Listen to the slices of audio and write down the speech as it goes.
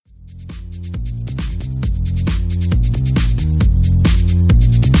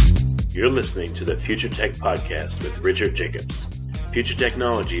You're listening to the Future Tech Podcast with Richard Jacobs. Future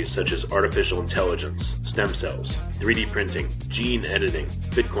technologies such as artificial intelligence, stem cells, 3D printing, gene editing,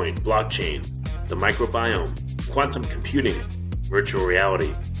 Bitcoin, blockchain, the microbiome, quantum computing, virtual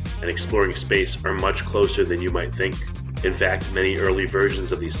reality, and exploring space are much closer than you might think. In fact, many early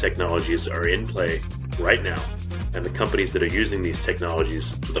versions of these technologies are in play right now, and the companies that are using these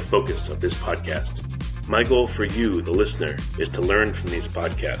technologies are the focus of this podcast. My goal for you, the listener, is to learn from these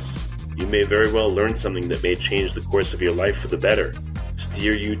podcasts. You may very well learn something that may change the course of your life for the better,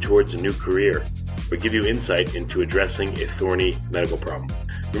 steer you towards a new career, or give you insight into addressing a thorny medical problem.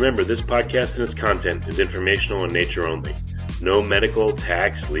 Remember, this podcast and its content is informational in nature only. No medical,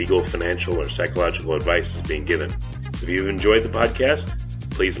 tax, legal, financial, or psychological advice is being given. If you've enjoyed the podcast,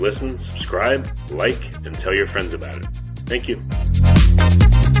 please listen, subscribe, like, and tell your friends about it. Thank you.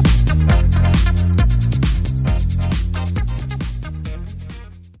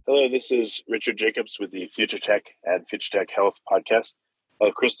 Hello, this is Richard Jacobs with the Future Tech and Future Tech Health podcast.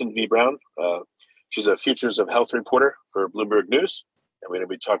 Kristen V. Brown, she's a Futures of Health reporter for Bloomberg News, and we're going to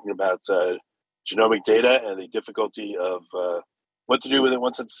be talking about genomic data and the difficulty of what to do with it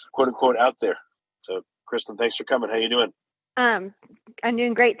once it's quote-unquote out there. So, Kristen, thanks for coming. How you doing? I'm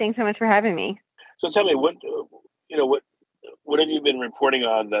doing great. Thanks so much for having me. So tell me, what have you been reporting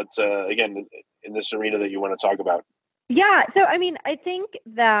on that's, again, in this arena that you want to talk about? Yeah. So, I think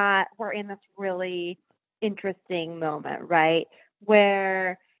that we're in this really interesting moment, right?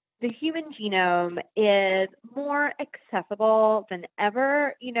 Where the human genome is more accessible than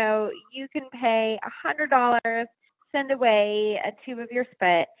ever. You can pay $100, send away a tube of your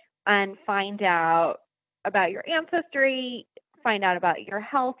spit, and find out about your ancestry, find out about your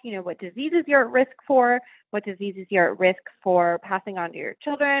health, what diseases you're at risk for, what diseases you're at risk for passing on to your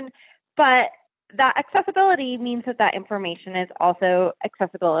children. But that accessibility means that information is also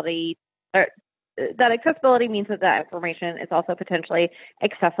accessibility, or that accessibility means that information is also potentially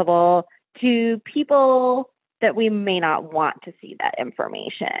accessible to people that we may not want to see that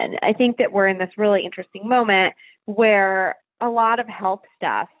information. I think that we're in this really interesting moment where a lot of health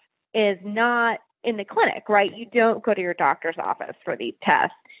stuff is not in the clinic, right? You don't go to your doctor's office for these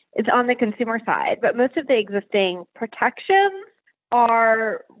tests. It's on the consumer side, but most of the existing protections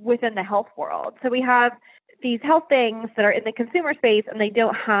are within the health world. So we have these health things that are in the consumer space, and they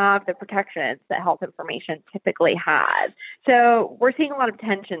don't have the protections that health information typically has. So we're seeing a lot of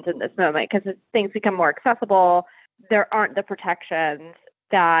tensions in this moment because as things become more accessible, there aren't the protections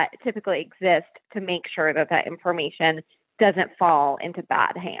that typically exist to make sure that information doesn't fall into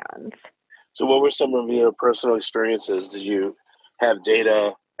bad hands. So what were some of your personal experiences? Did you have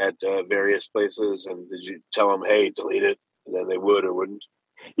data at various places, and did you tell them, hey, delete it, and then they would or wouldn't?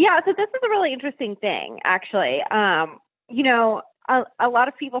 Yeah, so this is a really interesting thing, actually. A lot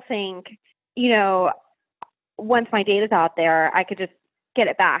of people think, once my data's out there, I could just get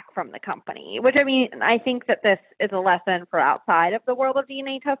it back from the company, which I think that this is a lesson for outside of the world of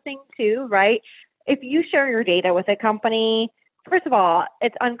DNA testing too, right? If you share your data with a company, first of all,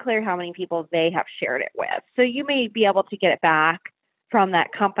 it's unclear how many people they have shared it with. So you may be able to get it back from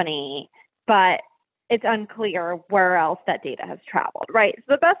that company, but it's unclear where else that data has traveled, right? So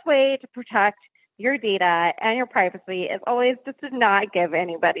the best way to protect your data and your privacy is always just to not give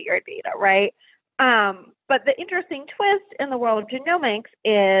anybody your data, right? But the interesting twist in the world of genomics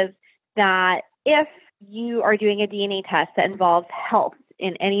is that if you are doing a DNA test that involves health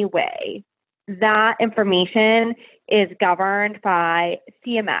in any way, that information is governed by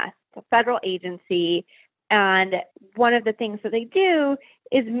CMS, the federal agency. And one of the things that they do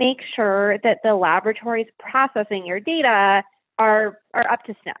is make sure that the laboratories processing your data are up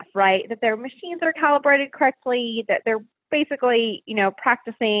to snuff, right? That their machines are calibrated correctly, that they're basically,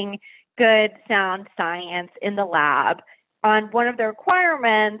 practicing good, sound science in the lab. And one of the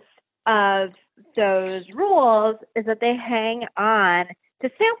requirements of those rules is that they hang on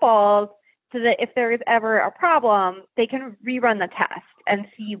to samples so that if there is ever a problem, they can rerun the test and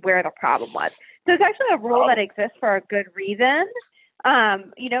see where the problem was. So it's actually a rule that exists for a good reason.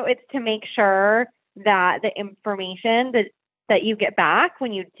 It's to make sure that the information that you get back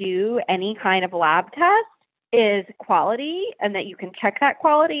when you do any kind of lab test is quality and that you can check that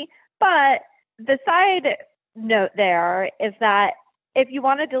quality. But the side note there is that if you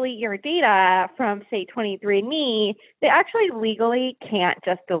want to delete your data from, say, 23andMe, they actually legally can't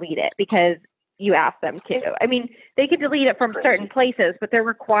just delete it because you ask them to. They can delete it from certain places, but they're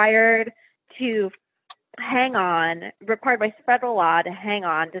required by federal law to hang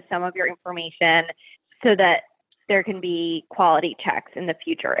on to some of your information so that there can be quality checks in the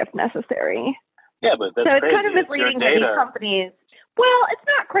future if necessary. Yeah, but that's so it's crazy. kind of misleading that these companies Well, it's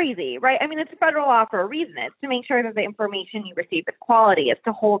not crazy, right? I mean, it's federal law for a reason. It's to make sure that the information you receive is quality. It's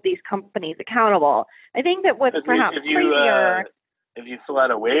to hold these companies accountable. I think that what's perhaps crazier. If you fill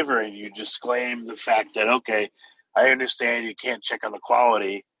out a waiver and you disclaim the fact that, okay, I understand you can't check on the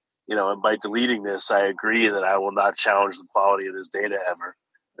quality, and by deleting this, I agree that I will not challenge the quality of this data ever.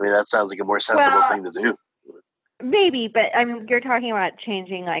 I mean, that sounds like a more sensible thing to do. Maybe, but I mean, you're talking about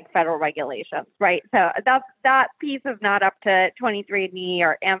changing like federal regulations, right? So that piece is not up to 23andMe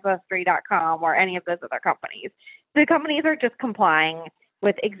or Ancestry.com or any of those other companies. The companies are just complying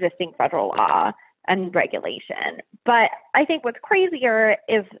with existing federal law and regulation. But I think what's crazier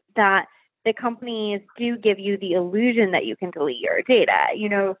is that the companies do give you the illusion that you can delete your data.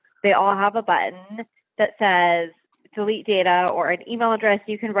 They all have a button that says delete data or an email address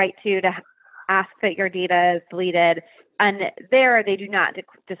you can write to ask that your data is deleted. And there they do not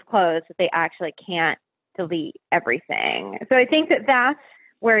disclose that they actually can't delete everything. So I think that that's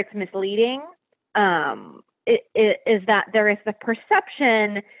where it's misleading. Is that there is the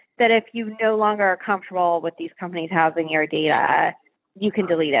perception that if you no longer are comfortable with these companies housing your data, you can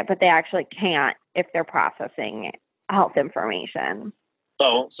delete it, but they actually can't if they're processing health information.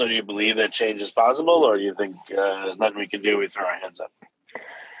 Oh, so do you believe that change is possible, or do you think nothing we can do, we throw our hands up?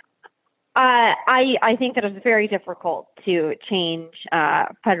 I think that it's very difficult to change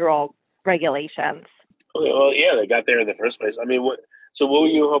federal regulations. Okay, well, yeah, they got there in the first place. I mean, what were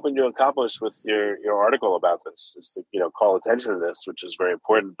you hoping to accomplish with your article about this? Is to call attention to this, which is very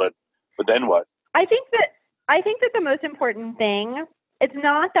important. But then what? I think that the most important thing, it's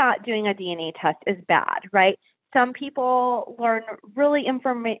not that doing a DNA test is bad, right? Some people learn really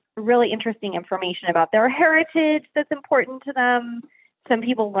interesting information about their heritage that's important to them. Some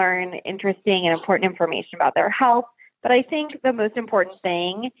people learn interesting and important information about their health. But I think the most important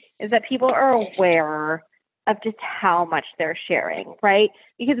thing is that people are aware of just how much they're sharing, right?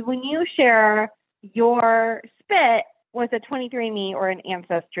 Because when you share your spit with a 23andMe or an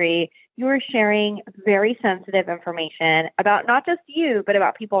Ancestry, you are sharing very sensitive information about not just you, but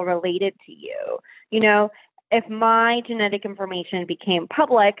about people related to you. If my genetic information became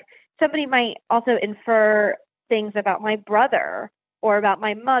public, somebody might also infer things about my brother or about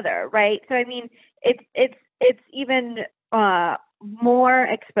my mother, right? So I mean, it's even more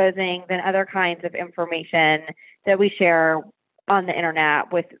exposing than other kinds of information that we share on the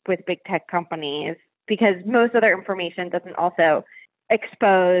internet with big tech companies, because most other information doesn't also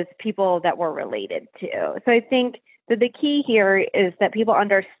expose people that we're related to. So I think that the key here is that people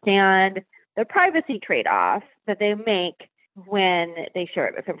understand the privacy trade-off that they make when they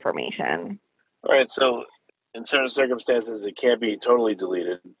share this information. All right. So in certain circumstances, it can't be totally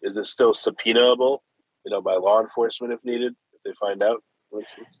deleted. Is it still subpoenaable, by law enforcement if needed, if they find out, for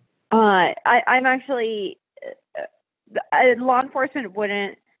instance? I'm actually, law enforcement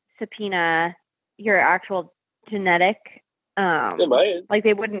wouldn't subpoena your actual genetic. They might. Like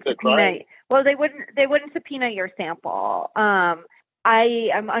they wouldn't subpoena. Crime. Well, they wouldn't subpoena your sample. I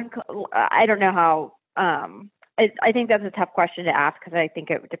don't know how. I think that's a tough question to ask, because I think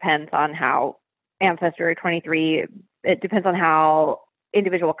it depends on how Ancestry or 23. It depends on how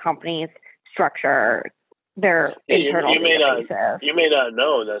individual companies structure their internal databases. You may not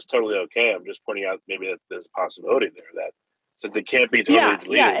know, and that's totally okay. I'm just pointing out maybe that there's a possibility there that since it can't be totally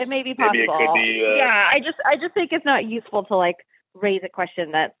deleted. Yeah, it may be possible. Maybe it could be. I just think it's not useful to raise a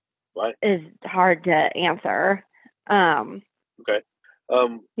question that is hard to answer. Okay.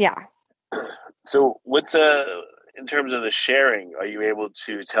 Yeah. So what's in terms of the sharing, are you able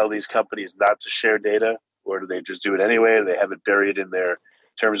to tell these companies not to share data, or do they just do it anyway? Do they have it buried in their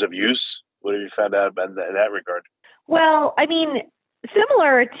terms of use? What have you found out in that regard? Well, I mean,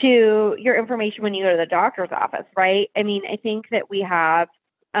 similar to your information when you go to the doctor's office, right? I mean, I think that we have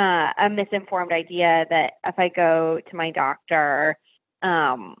a misinformed idea that if I go to my doctor's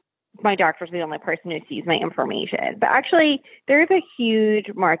the only person who sees my information. But actually, there's a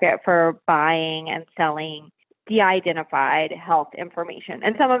huge market for buying and selling de-identified health information.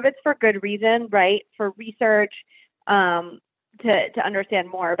 And some of it's for good reason, right? For research, to understand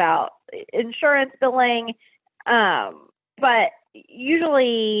more about insurance billing. But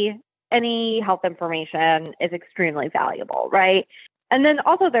usually any health information is extremely valuable, right? And then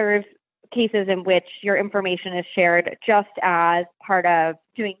also there's cases in which your information is shared just as part of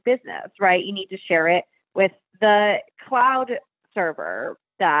doing business, right? You need to share it with the cloud server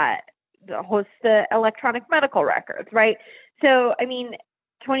that hosts the electronic medical records, right? So, I mean,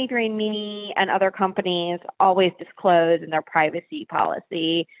 23andMe and other companies always disclose in their privacy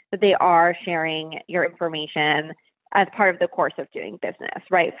policy that they are sharing your information as part of the course of doing business,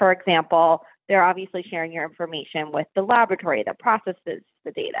 right? For example, they're obviously sharing your information with the laboratory that processes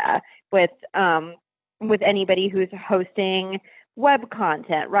the data, with anybody who's hosting web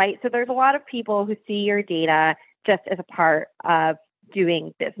content, right? So there's a lot of people who see your data just as a part of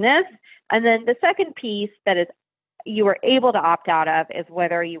doing business. And then the second piece that is you are able to opt out of is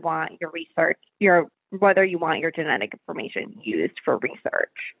whether you want your whether you want your genetic information used for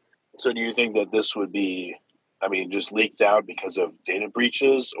research. So do you think that this would be, just leaked out because of data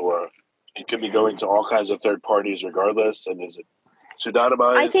breaches, or it could be going to all kinds of third parties regardless? And is it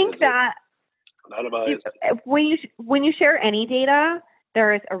pseudonymized? I think that anonymized? When you share any data,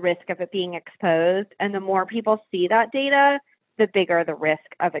 there is a risk of it being exposed. And the more people see that data, the bigger the risk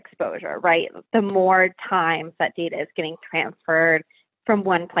of exposure, right? The more times that data is getting transferred from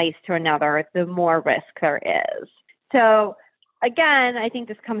one place to another, the more risk there is. So again, I think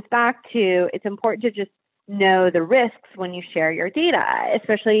this comes back to it's important to just know the risks when you share your data,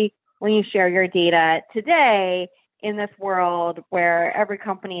 especially when you share your data today in this world where every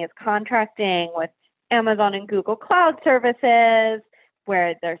company is contracting with Amazon and Google Cloud services,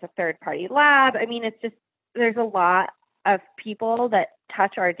 where there's a third-party lab. There's a lot of people that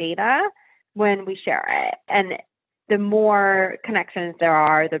touch our data when we share it. And the more connections there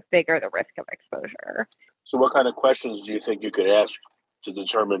are, the bigger the risk of exposure. So what kind of questions do you think you could ask to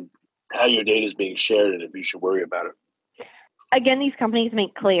determine how your data is being shared and if you should worry about it? Again, these companies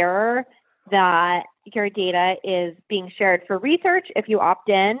make clear that your data is being shared for research if you opt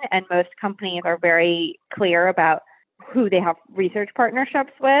in, and most companies are very clear about who they have research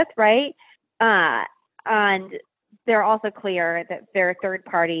partnerships with, right? And they're also clear that there are third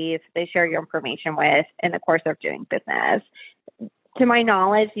parties they share your information with in the course of doing business. To my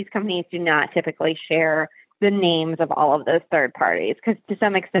knowledge, these companies do not typically share the names of all of those third parties, because to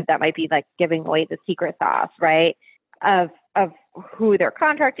some extent that might be like giving away the secret sauce, right? Of who they're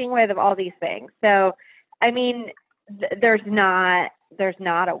contracting with, of all these things. So, there's not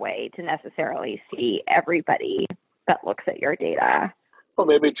a way to necessarily see everybody that looks at your data. Well,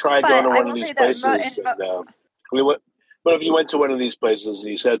 maybe try going to one of these places. But if you went to one of these places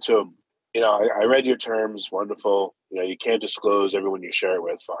and you said to them, I read your terms, wonderful. You can't disclose everyone you share it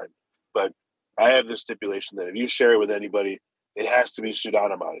with, fine. But I have this stipulation that if you share it with anybody, it has to be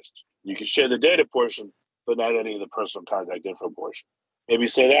pseudonymized. You can share the data portion, but not any of the personal contact info portion. Maybe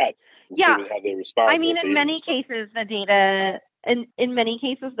say that and see how they respond. In many cases, the data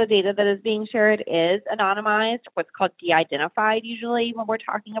that is being shared is anonymized, what's called de-identified usually when we're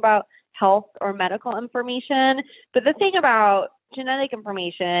talking about health or medical information. But the thing about genetic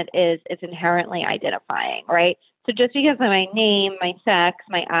information is it's inherently identifying, right? So just because my name, my sex,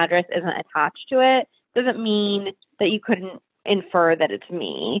 my address isn't attached to it doesn't mean that you couldn't infer that it's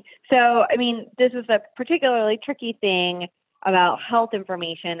me. So, this is a particularly tricky thing about health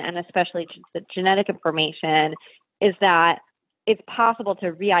information, and especially the genetic information, is that it's possible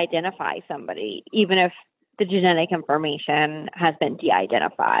to re-identify somebody, even if the genetic information has been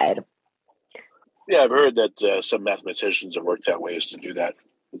de-identified. Yeah, I've heard that some mathematicians have worked out ways to do that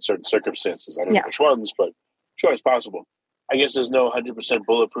in certain circumstances. I don't know which ones, but sure, it's possible. I guess there's no 100%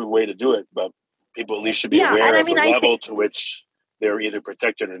 bulletproof way to do it, but people at least should be aware of the level to which they're either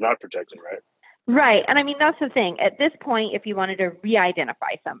protected or not protected, right? Right. And that's the thing. At this point, if you wanted to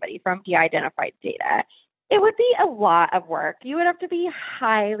re-identify somebody from de-identified data, it would be a lot of work. You would have to be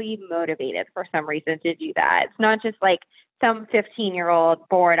highly motivated for some reason to do that. It's not just like some 15-year-old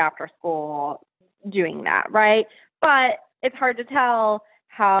bored after school doing that, right? But it's hard to tell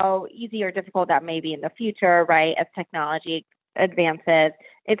how easy or difficult that may be in the future, right? As technology advances,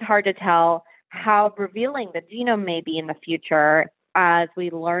 it's hard to tell how revealing the genome may be in the future as we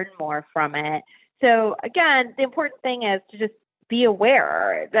learn more from it. So again, the important thing is to just be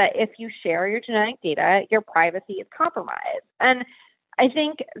aware that if you share your genetic data, your privacy is compromised. And I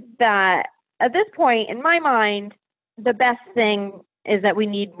think that at this point, in my mind, the best thing is that we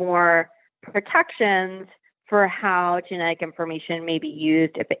need more protections for how genetic information may be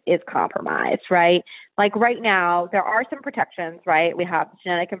used if it is compromised, right? Like right now, there are some protections, right? We have the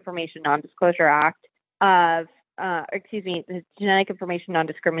Genetic Information Non-Disclosure Act the Genetic Information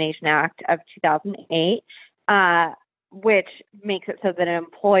Non-Discrimination Act of 2008, which makes it so that an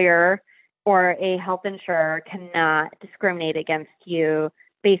employer or a health insurer cannot discriminate against you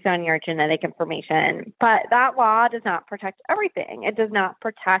based on your genetic information. But that law does not protect everything. It does not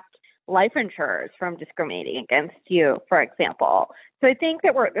protect life insurers from discriminating against you, for example. So I think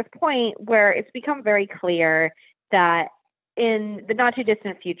that we're at this point where it's become very clear that in the not too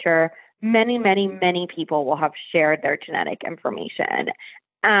distant future, many, many, many people will have shared their genetic information.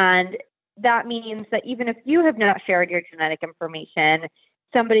 And that means that even if you have not shared your genetic information,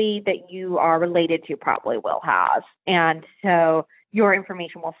 somebody that you are related to probably will have. And so your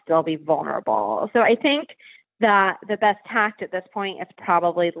information will still be vulnerable. So I think that the best tact at this point is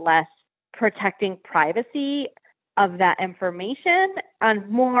probably less protecting privacy of that information and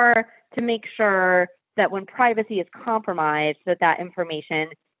more to make sure that when privacy is compromised, that information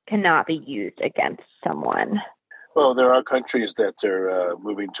cannot be used against someone. Well, there are countries that are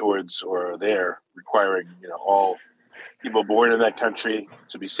moving towards or are there requiring, all people born in that country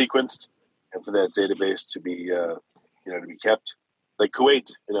to be sequenced and for that database to be, to be kept. Like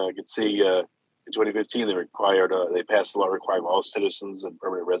Kuwait, I could see in 2015 they passed a law requiring all citizens and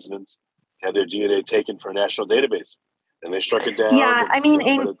permanent residents to have their DNA taken for a national database, and they struck it down. Yeah,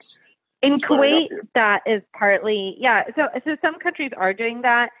 in Kuwait, that is partly, So some countries are doing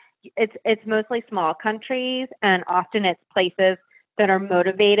that. It's mostly small countries, and often it's places that are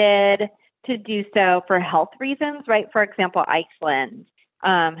motivated to do so for health reasons, right? For example, Iceland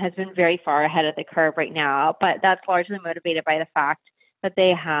has been very far ahead of the curve right now, but that's largely motivated by the fact that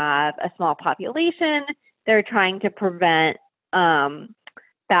they have a small population. They're trying to prevent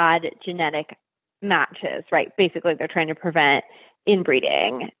bad genetic matches, right? Basically, they're trying to prevent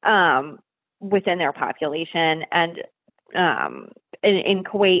inbreeding within their population. And in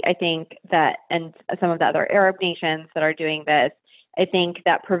Kuwait, I think that, and some of the other Arab nations that are doing this, I think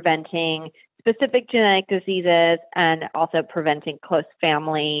that preventing specific genetic diseases and also preventing close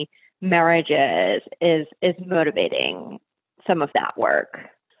family marriages is motivating some of that work.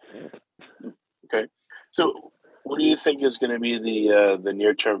 Okay. So what do you think is going to be the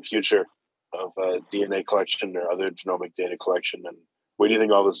near-term future of DNA collection or other genomic data collection, and where do you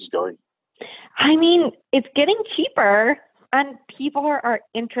think all this is going? I mean, it's getting cheaper and people are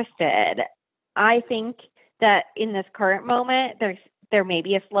interested. I think that in this current moment, there may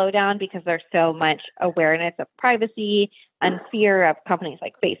be a slowdown because there's so much awareness of privacy and fear of companies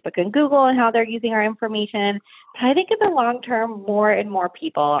like Facebook and Google and how they're using our information. But I think in the long term, more and more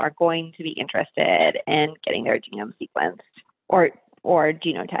people are going to be interested in getting their genome sequenced or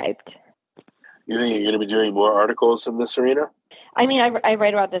genotyped. You think you're going to be doing more articles in this arena? I mean, I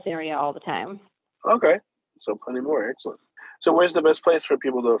write about this area all the time. Okay. So plenty more. Excellent. So where's the best place for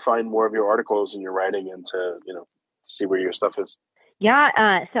people to find more of your articles and your writing and to, see where your stuff is?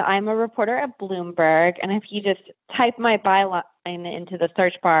 Yeah. So I'm a reporter at Bloomberg. And if you just type my byline into the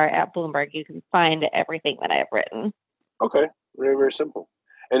search bar at Bloomberg, you can find everything that I've written. Okay. Very, very simple.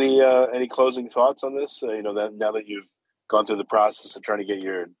 Any closing thoughts on this? That now that you've gone through the process of trying to get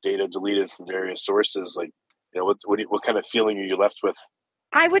your data deleted from various sources, what kind of feeling are you left with?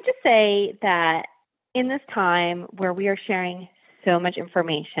 I would just say that in this time where we are sharing so much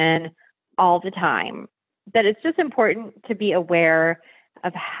information all the time, that it's just important to be aware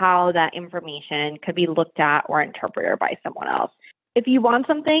of how that information could be looked at or interpreted by someone else. If you want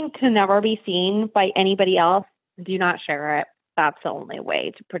something to never be seen by anybody else, do not share it. That's the only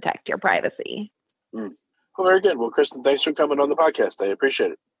way to protect your privacy. Well, very good. Well, Kristen, thanks for coming on the podcast. I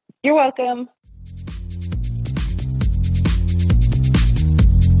appreciate it. You're welcome.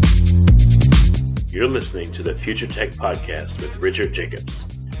 You're listening to the Future Tech Podcast with Richard Jacobs.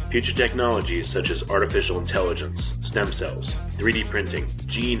 Future technologies such as artificial intelligence, stem cells, 3D printing,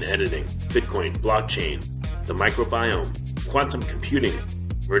 gene editing, Bitcoin, blockchain, the microbiome, quantum computing,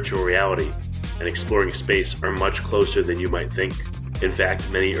 virtual reality, and exploring space are much closer than you might think. In fact,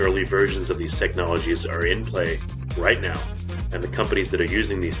 many early versions of these technologies are in play right now, and the companies that are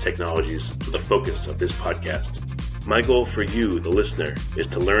using these technologies are the focus of this podcast. My goal for you, the listener, is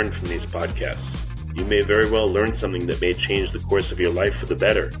to learn from these podcasts. You may very well learn something that may change the course of your life for the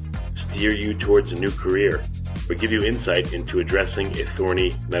better, steer you towards a new career, or give you insight into addressing a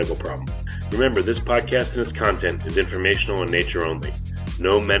thorny medical problem. Remember, this podcast and its content is informational in nature only.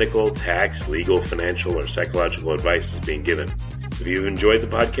 No medical, tax, legal, financial, or psychological advice is being given. If you've enjoyed the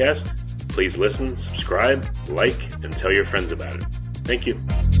podcast, please listen, subscribe, like, and tell your friends about it. Thank you.